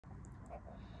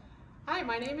Hi,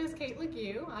 my name is Kate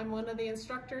Legue. I'm one of the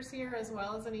instructors here as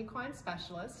well as an equine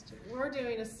specialist. We're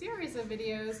doing a series of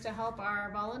videos to help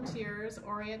our volunteers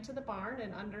orient to the barn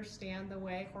and understand the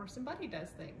way Horse and Buddy does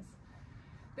things.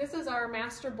 This is our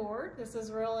master board. This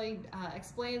is really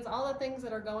explains all the things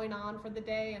that are going on for the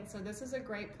day, and so this is a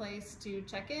great place to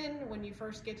check in when you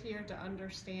first get here to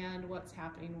understand what's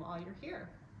happening while you're here.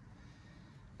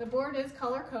 The board is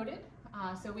color-coded,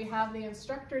 so we have the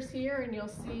instructors here, and you'll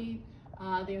see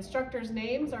the instructors'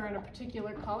 names are in a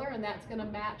particular color, and that's going to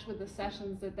match with the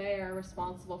sessions that they are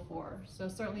responsible for. So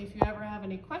certainly if you ever have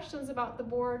any questions about the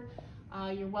board,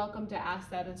 you're welcome to ask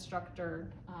that instructor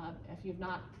if you've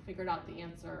not figured out the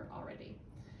answer already.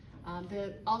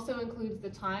 That also includes the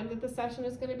time that the session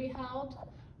is going to be held,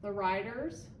 the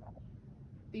riders,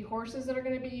 the horses that are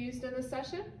going to be used in the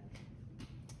session,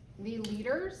 the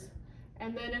leaders,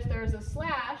 and then if there's a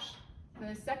slash,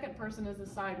 the second person is the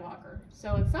sidewalker.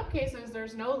 So in some cases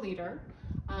there's no leader,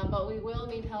 but we will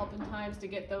need help in times to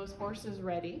get those horses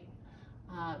ready.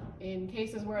 In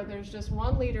cases where there's just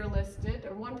one leader listed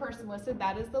or one person listed,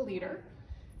 that is the leader.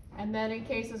 And then in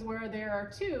cases where there are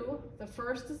two, the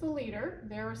first is the leader,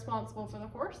 they're responsible for the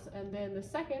horse, and then the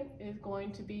second is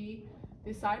going to be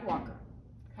the sidewalker,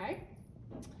 okay?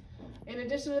 In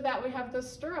addition to that, we have the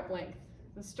stirrup length.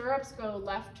 The stirrups go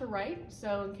left to right,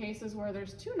 so in cases where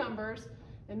there's two numbers,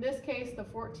 in this case the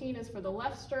 14 is for the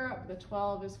left stirrup, the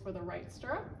 12 is for the right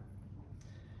stirrup.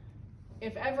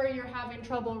 If ever you're having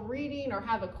trouble reading or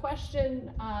have a question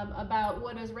about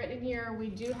what is written here, we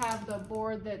do have the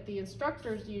board that the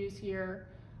instructors use here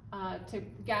to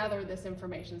gather this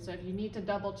information. So if you need to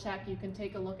double check, you can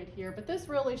take a look at here, but this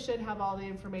really should have all the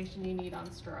information you need on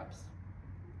stirrups.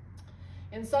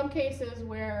 In some cases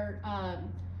where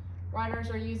riders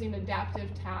are using adaptive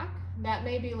tack, that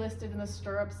may be listed in the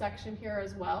stirrup section here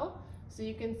as well. So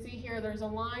you can see here there's a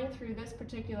line through this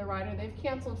particular rider. They've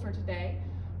canceled for today,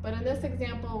 but in this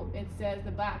example it says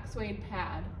the black suede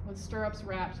pad with stirrups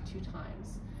wrapped 2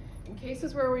 times. In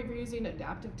cases where we're using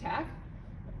adaptive tack,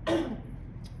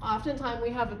 oftentimes we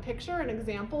have a picture, an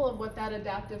example of what that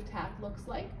adaptive tack looks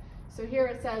like. So here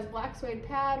it says black suede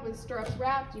pad with stirrups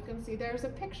wrapped. You can see there's a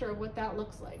picture of what that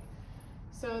looks like.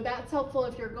 So that's helpful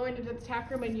if you're going into the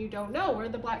tack room and you don't know where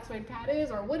the black suede pad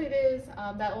is or what it is,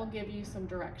 that will give you some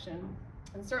direction.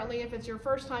 And certainly if it's your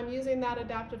first time using that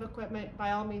adaptive equipment,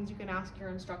 by all means you can ask your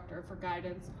instructor for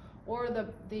guidance or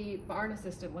the barn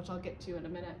assistant, which I'll get to in a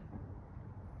minute.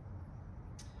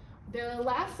 The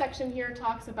last section here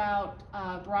talks about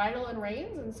bridle and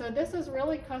reins, and so this is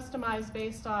really customized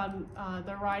based on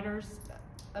the rider's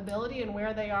ability and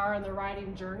where they are in the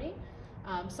riding journey.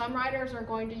 Some riders are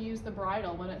going to use the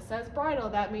bridle. When it says bridle,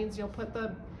 that means you'll put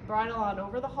the bridle on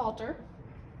over the halter.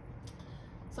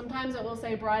 Sometimes it will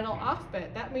say bridle off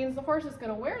bit. That means the horse is going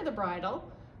to wear the bridle,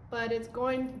 but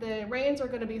the reins are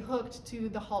going to be hooked to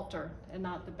the halter and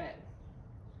not the bit.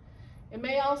 It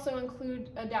may also include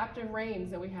adaptive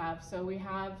reins that we have. So we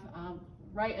have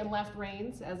right and left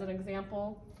reins as an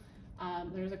example.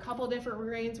 There's a couple different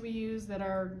reins we use that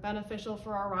are beneficial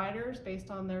for our riders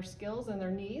based on their skills and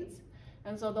their needs.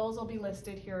 And so those will be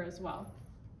listed here as well.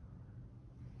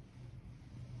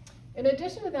 In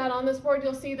addition to that, on this board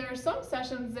you'll see there are some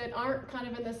sessions that aren't kind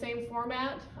of in the same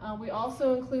format. We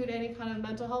also include any kind of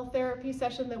mental health therapy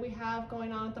session that we have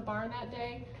going on at the barn that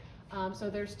day.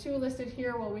 So there's 2 listed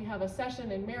here where we have a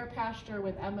session in mare pasture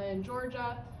with Emma and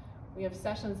Georgia. We have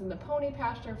sessions in the pony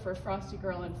pasture for Frosty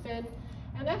Girl and Finn.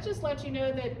 And that just lets you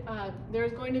know that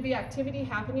there's going to be activity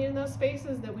happening in those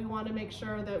spaces that we want to make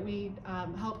sure that we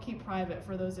help keep private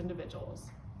for those individuals.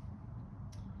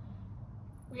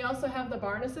 We also have the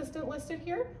barn assistant listed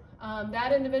here.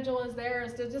 That individual is there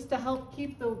just to help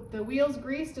keep the wheels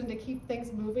greased and to keep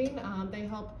things moving. They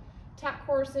help tack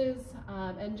horses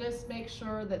and just make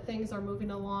sure that things are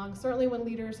moving along. Certainly when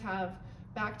leaders have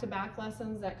back-to-back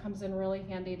lessons, that comes in really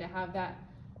handy to have that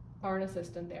barn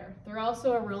assistant there. They're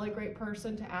also a really great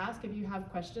person to ask if you have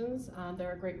questions.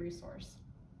 They're a great resource.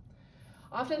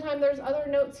 Oftentimes there's other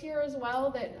notes here as well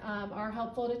that are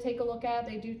helpful to take a look at.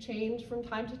 They do change from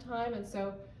time to time, and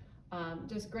so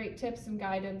just great tips and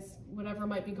guidance, whatever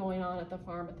might be going on at the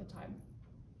farm at the time.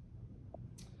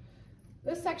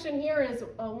 This section here is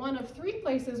one of 3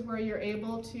 places where you're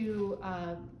able to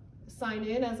sign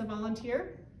in as a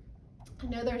volunteer. I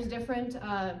know there's different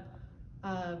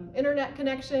internet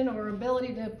connection or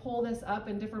ability to pull this up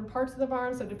in different parts of the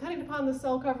barn. So depending upon the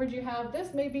cell coverage you have,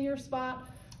 this may be your spot.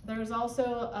 There's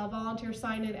also a volunteer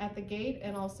sign-in at the gate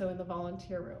and also in the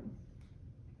volunteer room.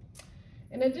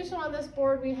 In addition, on this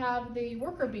board we have the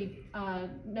worker bee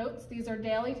notes. These are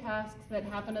daily tasks that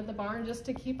happen at the barn just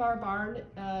to keep our barn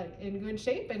in good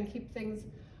shape and keep things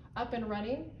up and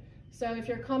running. So if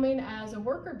you're coming as a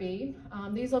worker bee,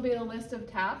 these will be the list of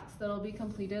tasks that will be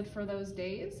completed for those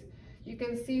days. You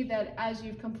can see that as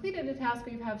you've completed a task,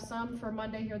 we have some for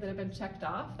Monday here that have been checked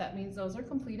off. That means those are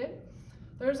completed.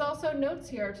 There's also notes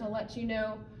here to let you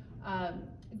know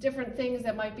different things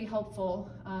that might be helpful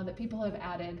that people have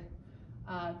added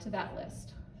to that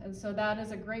list. And so that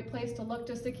is a great place to look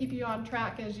just to keep you on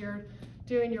track as you're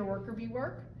doing your worker bee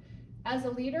work. As a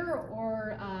leader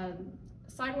or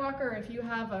sidewalker, if you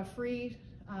have a free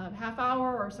half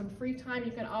hour or some free time,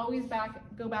 you can always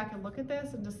go back and look at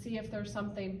this and just see if there's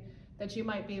something that you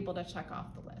might be able to check off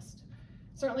the list.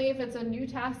 Certainly if it's a new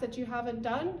task that you haven't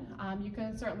done, you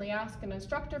can certainly ask an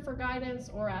instructor for guidance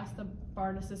or ask the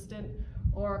barn assistant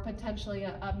or potentially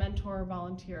a mentor or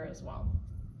volunteer as well.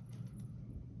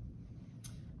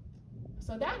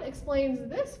 So that explains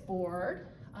this board.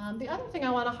 The other thing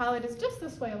I want to highlight is just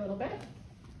this way a little bit.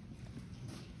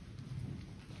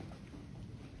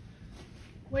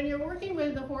 When you're working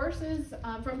with the horses,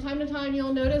 from time to time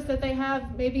you'll notice that they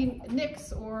have maybe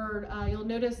nicks, or you'll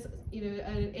notice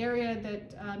an area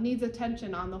that needs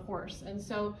attention on the horse. And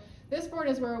so this board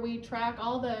is where we track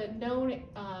all the known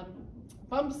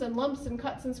bumps and lumps and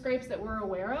cuts and scrapes that we're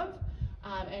aware of,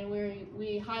 and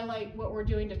we highlight what we're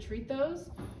doing to treat those.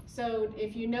 So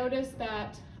if you notice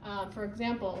that, for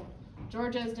example,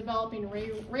 Georgia is developing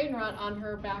rain rot on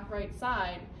her back right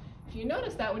side, if you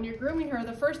notice that when you're grooming her,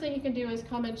 the first thing you can do is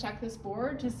come and check this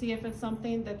board to see if it's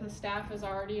something that the staff is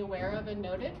already aware of and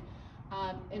noted.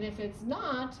 And if it's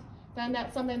not, then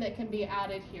that's something that can be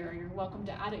added here. You're welcome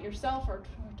to add it yourself or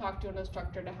talk to an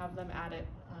instructor to have them add it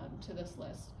to this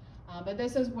list. But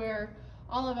this is where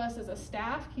all of us as a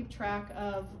staff keep track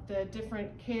of the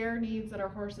different care needs that our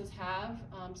horses have,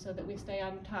 so that we stay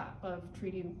on top of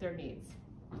treating their needs.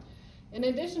 In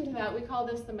addition to that, we call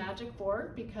this the magic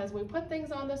board because we put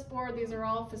things on this board. These are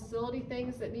all facility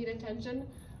things that need attention,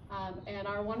 and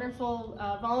our wonderful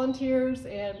volunteers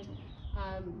and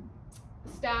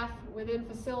staff within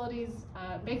facilities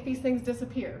make these things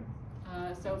disappear.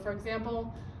 So for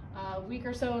example, a week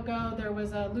or so ago there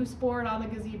was a loose board on the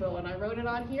gazebo, and I wrote it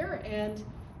on here, and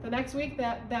the next week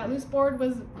that loose board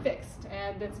was fixed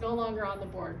and it's no longer on the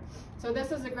board. So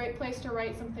this is a great place to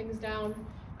write some things down.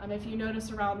 If you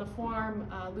notice around the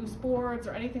farm loose boards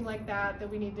or anything like that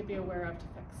we need to be aware of to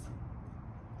fix.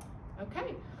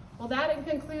 Okay, well that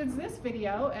concludes this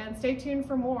video, and stay tuned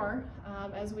for more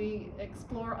as we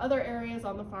explore other areas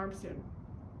on the farm soon.